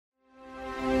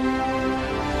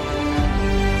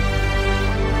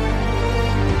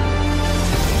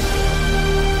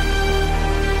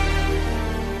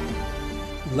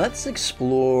let's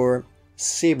explore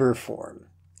Saber form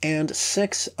and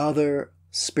 6 other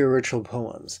spiritual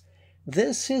poems.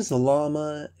 This is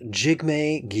Lama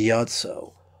Jigme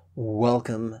Gyatso.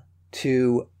 Welcome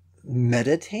to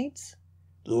Meditate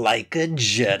Like a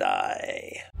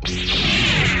Jedi.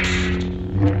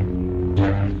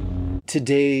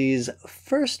 Today's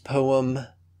first poem,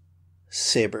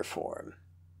 Saber form.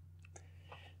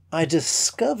 I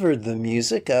discovered the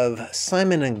music of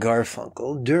Simon and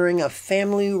Garfunkel during a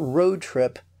family road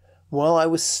trip while I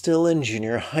was still in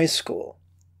junior high school.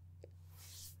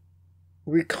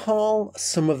 Recall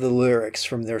some of the lyrics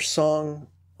from their song,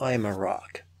 I Am a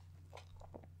Rock.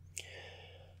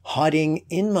 Hiding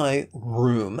in my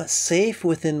room, safe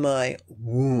within my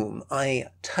womb, I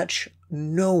touch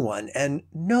no one, and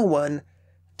no one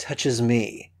touches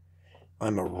me.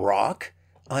 I'm a rock,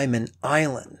 I'm an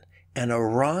island, and a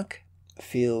rock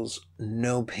feels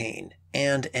no pain,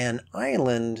 and an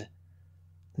island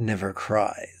never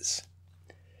cries.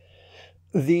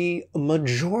 The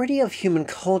majority of human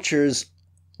cultures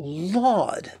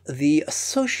laud the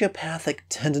sociopathic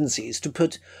tendencies to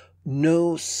put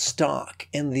no stock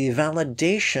in the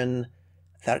validation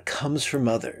that comes from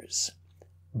others.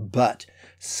 But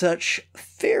such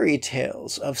fairy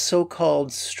tales of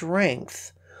so-called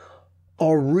strength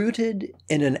are rooted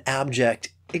in an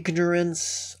abject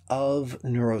ignorance of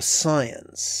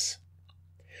neuroscience.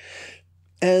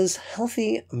 As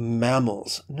healthy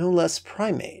mammals, no less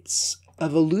primates,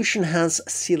 evolution has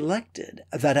selected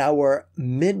that our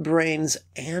midbrain's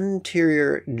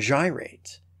anterior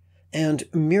gyrate and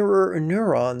mirror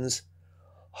neurons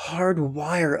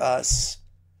hardwire us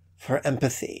for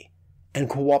empathy and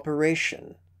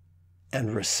cooperation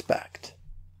and respect.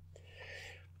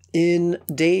 In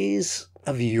days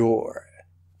of yore,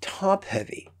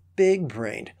 top-heavy,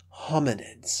 big-brained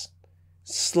hominids,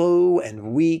 slow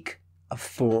and weak of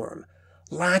form,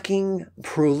 lacking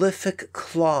prolific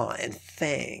claw and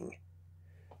fang,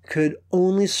 could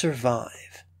only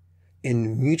survive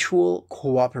in mutual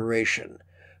cooperation,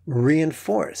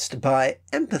 reinforced by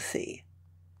empathy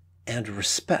and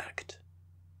respect.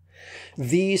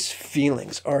 These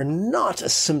feelings are not a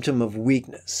symptom of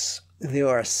weakness. They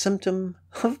are a symptom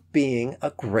of being a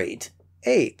great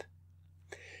ape.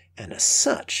 And as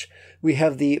such, we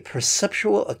have the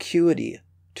perceptual acuity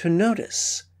to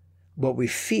notice what we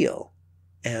feel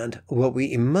and what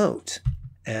we emote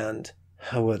and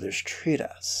how others treat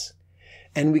us.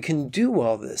 And we can do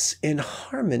all this in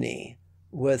harmony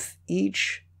with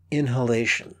each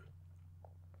inhalation.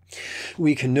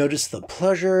 We can notice the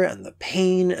pleasure and the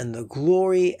pain and the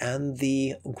glory and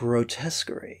the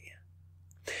grotesquerie.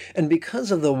 And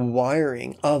because of the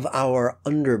wiring of our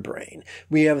underbrain,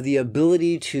 we have the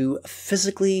ability to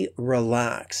physically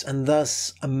relax and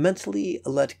thus mentally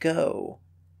let go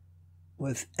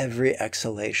with every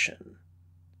exhalation.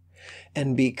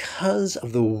 And because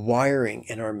of the wiring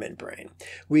in our midbrain,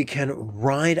 we can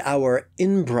ride our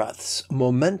in-breath's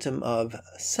momentum of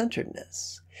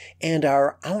centeredness and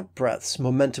our out-breath's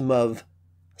momentum of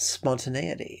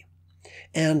spontaneity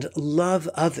and love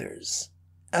others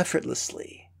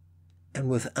effortlessly and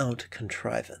without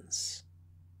contrivance.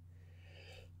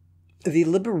 The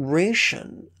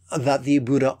liberation that the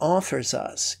Buddha offers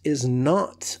us is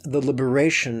not the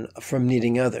liberation from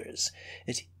needing others.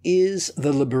 It is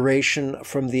the liberation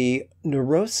from the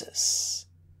neurosis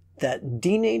that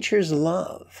denatures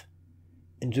love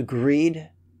into greed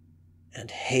and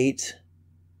hate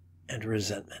and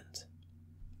resentment.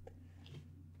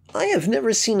 I have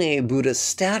never seen a Buddha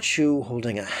statue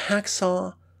holding a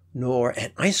hacksaw, nor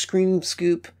an ice cream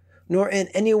scoop, nor in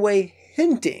any way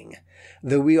hinting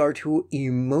that we are to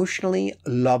emotionally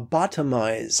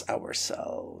lobotomize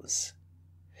ourselves.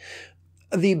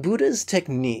 The Buddha's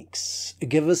techniques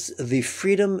give us the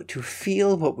freedom to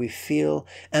feel what we feel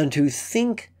and to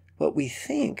think what we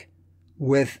think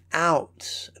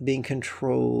without being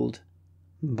controlled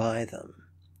by them.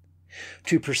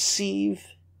 To perceive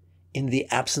in the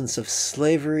absence of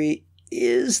slavery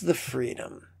is the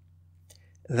freedom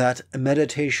that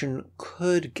meditation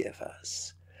could give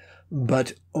us,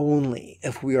 but only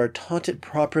if we are taught it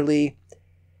properly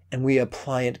and we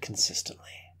apply it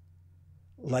consistently.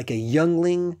 Like a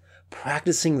youngling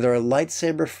practicing their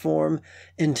lightsaber form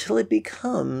until it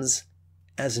becomes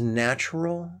as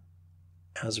natural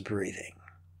as breathing.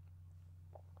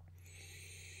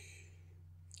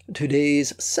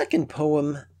 Today's second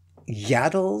poem,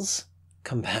 Yaddle's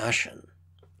Compassion.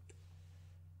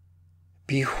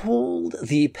 Behold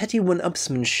the petty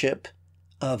one-upsmanship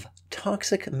of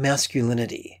toxic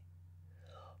masculinity.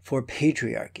 For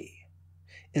patriarchy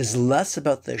is less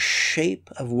about the shape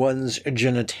of one's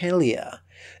genitalia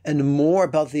and more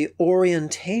about the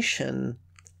orientation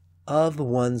of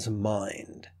one's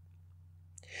mind.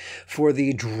 For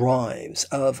the drives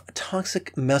of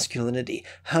toxic masculinity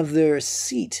have their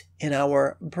seat in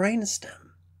our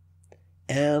brainstem,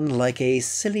 and like a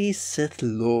silly Sith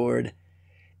Lord,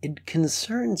 it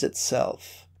concerns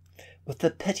itself with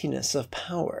the pettiness of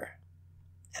power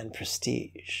and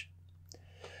prestige.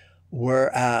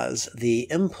 Whereas the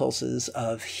impulses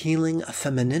of healing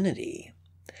femininity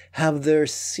have their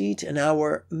seat in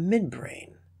our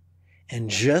midbrain, and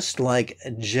just like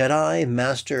Jedi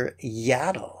Master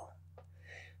Yaddle,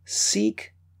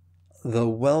 seek the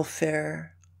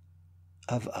welfare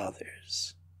of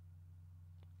others.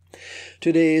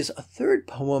 Today's third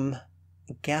poem,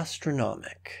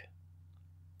 Gastronomic.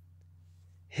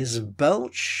 His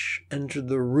belch entered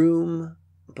the room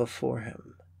before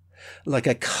him, like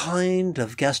a kind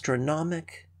of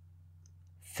gastronomic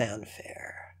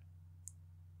fanfare.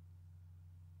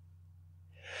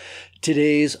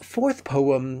 Today's fourth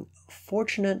poem,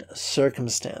 Fortunate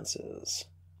Circumstances.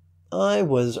 I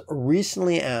was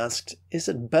recently asked, is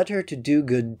it better to do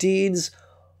good deeds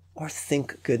or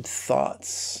think good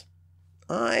thoughts?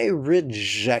 I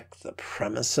reject the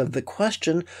premise of the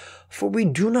question, for we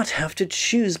do not have to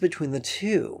choose between the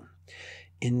two.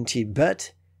 In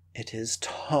Tibet, it is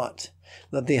taught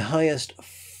that the highest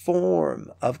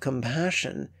form of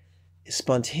compassion is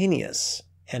spontaneous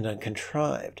and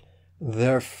uncontrived.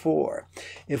 Therefore,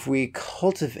 if we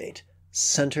cultivate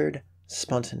centered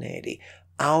spontaneity,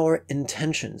 our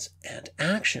intentions and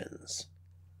actions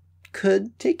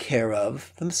could take care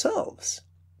of themselves.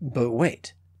 But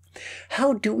wait,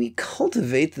 how do we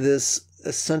cultivate this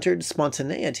centered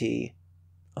spontaneity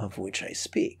of which I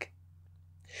speak?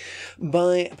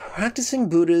 By practicing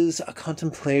Buddha's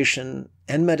contemplation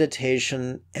and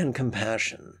meditation and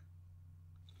compassion.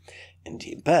 In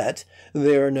Tibet,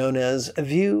 they are known as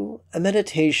view,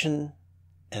 meditation,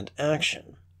 and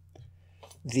action.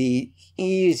 The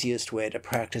easiest way to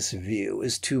practice view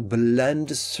is to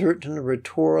blend certain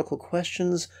rhetorical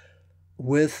questions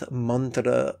with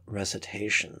mantra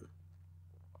recitation.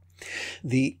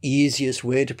 The easiest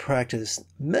way to practice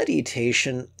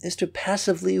meditation is to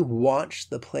passively watch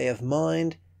the play of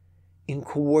mind in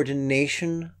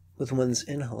coordination with one's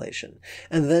inhalation,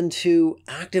 and then to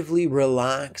actively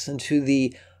relax into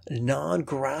the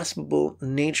non-graspable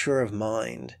nature of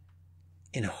mind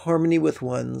in harmony with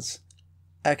one's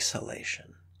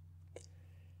exhalation.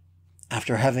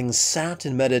 After having sat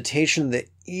in meditation, the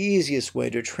easiest way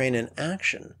to train in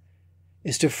action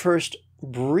is to first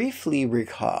briefly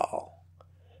recall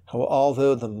how,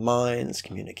 although the minds,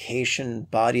 communication,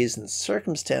 bodies, and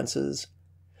circumstances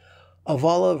of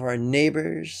all of our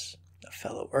neighbors,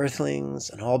 fellow earthlings,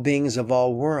 and all beings of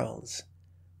all worlds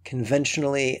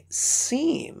conventionally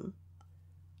seem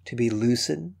to be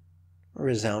lucid,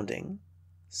 resounding,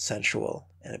 sensual,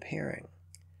 and appearing.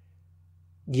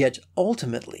 Yet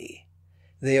ultimately,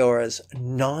 they are as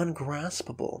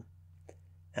non-graspable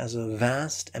as a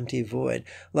vast empty void,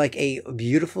 like a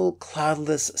beautiful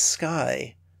cloudless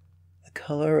sky, the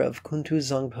color of Kuntu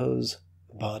Zangpo's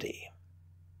body.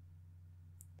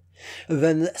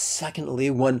 Then secondly,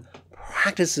 one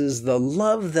practices the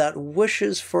love that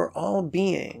wishes for all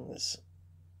beings,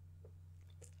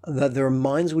 that their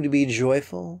minds would be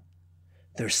joyful,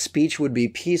 their speech would be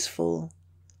peaceful,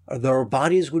 or their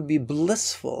bodies would be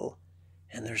blissful,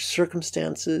 and their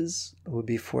circumstances would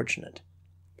be fortunate.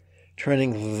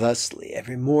 Training thusly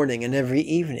every morning and every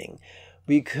evening,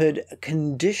 we could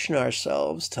condition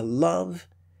ourselves to love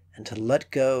and to let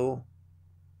go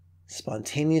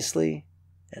spontaneously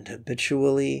and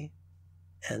habitually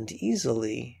and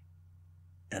easily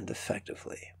and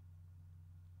effectively.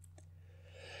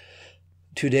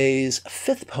 Today's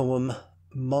fifth poem,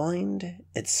 Mind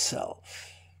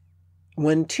Itself.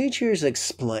 When teachers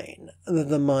explain that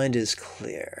the mind is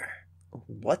clear,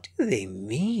 what do they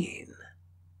mean?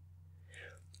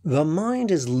 The mind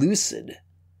is lucid.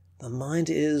 The mind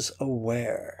is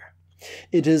aware.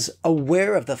 It is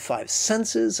aware of the five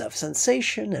senses of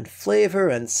sensation and flavor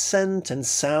and scent and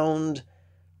sound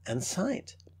and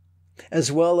sight,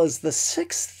 as well as the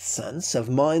sixth sense of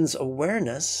mind's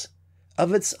awareness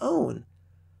of its own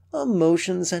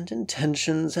emotions and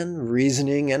intentions and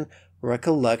reasoning and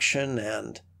recollection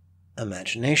and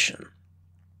imagination.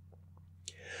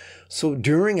 So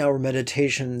during our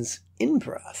meditations in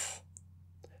breath,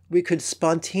 we could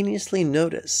spontaneously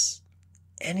notice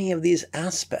any of these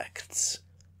aspects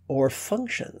or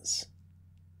functions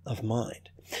of mind.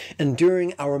 And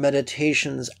during our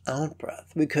meditations out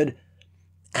breath, we could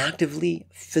actively,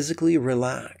 physically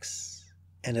relax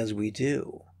And as we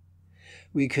do,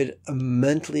 we could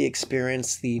mentally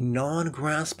experience the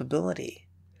non-graspability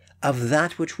of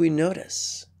that which we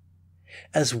notice,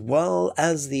 as well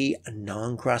as the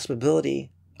non-graspability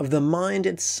of the mind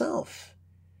itself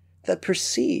that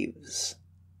perceives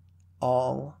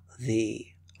all the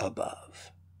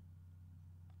above.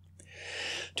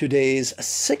 Today's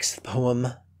sixth poem,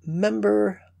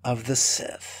 Member of the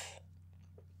Sith.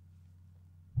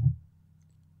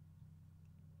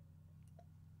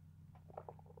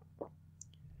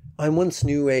 I once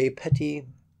knew a petty,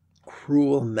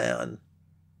 cruel man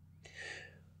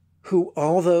who,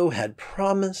 although had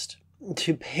promised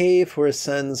to pay for his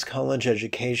son's college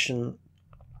education,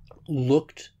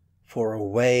 looked for a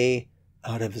way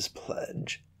out of his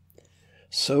pledge.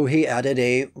 So he added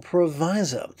a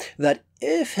proviso that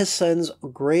if his son's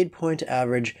grade point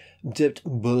average dipped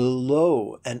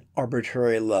below an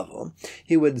arbitrary level,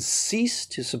 he would cease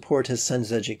to support his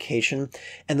son's education,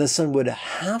 and the son would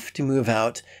have to move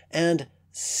out and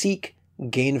seek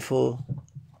gainful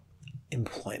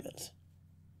employment.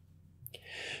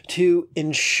 To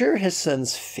ensure his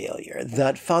son's failure,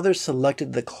 that father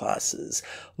selected the classes,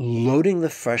 loading the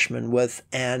freshmen with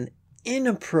an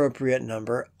inappropriate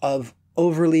number of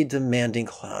overly demanding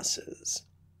classes.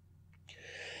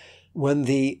 When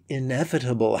the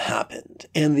inevitable happened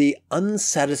and the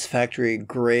unsatisfactory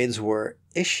grades were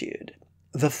issued,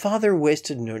 the father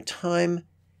wasted no time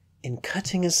in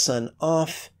cutting his son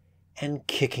off and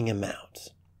kicking him out.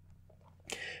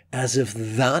 As if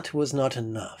that was not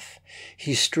enough,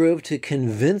 he strove to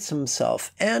convince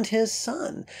himself and his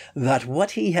son that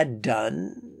what he had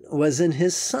done was in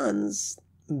his son's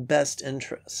best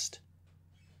interest.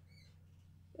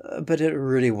 But it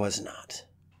really was not.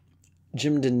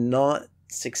 Jim did not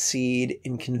succeed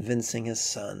in convincing his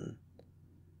son,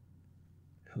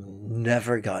 who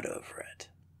never got over it.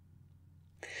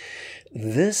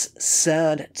 This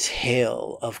sad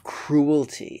tale of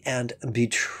cruelty and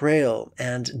betrayal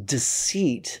and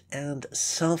deceit and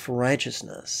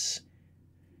self-righteousness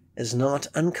is not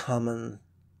uncommon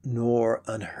nor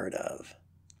unheard of.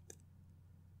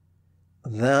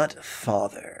 That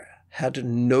father had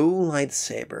no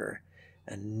lightsaber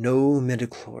and no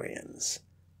midichlorians,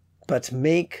 but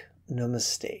make no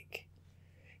mistake,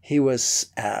 he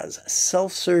was as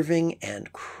self-serving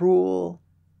and cruel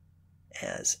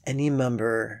as any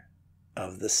member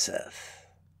of the Sith.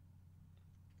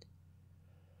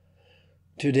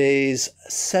 Today's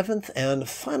seventh and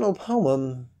final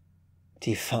poem,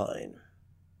 Define.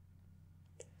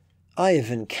 I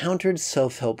have encountered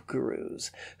self-help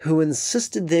gurus who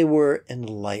insisted they were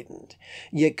enlightened,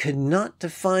 yet could not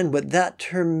define what that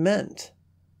term meant,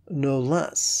 no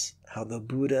less how the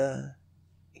Buddha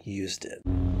used it.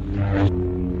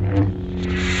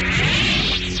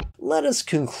 Let us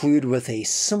conclude with a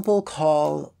simple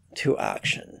call to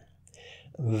action.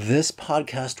 This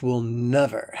podcast will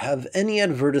never have any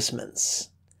advertisements,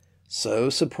 so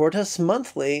support us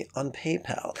monthly on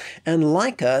PayPal and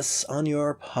like us on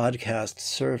your podcast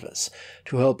service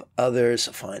to help others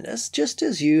find us just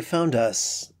as you found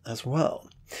us as well.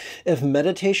 If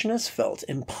meditation is felt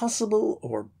impossible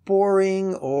or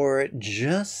boring or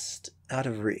just out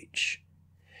of reach,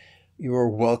 you are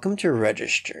welcome to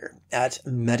register at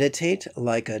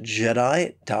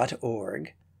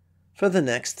meditatelikeajedi.org for the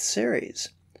next series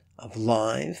of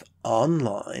live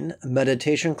online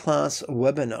meditation class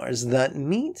webinars that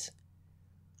meet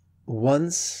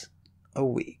once a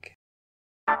week.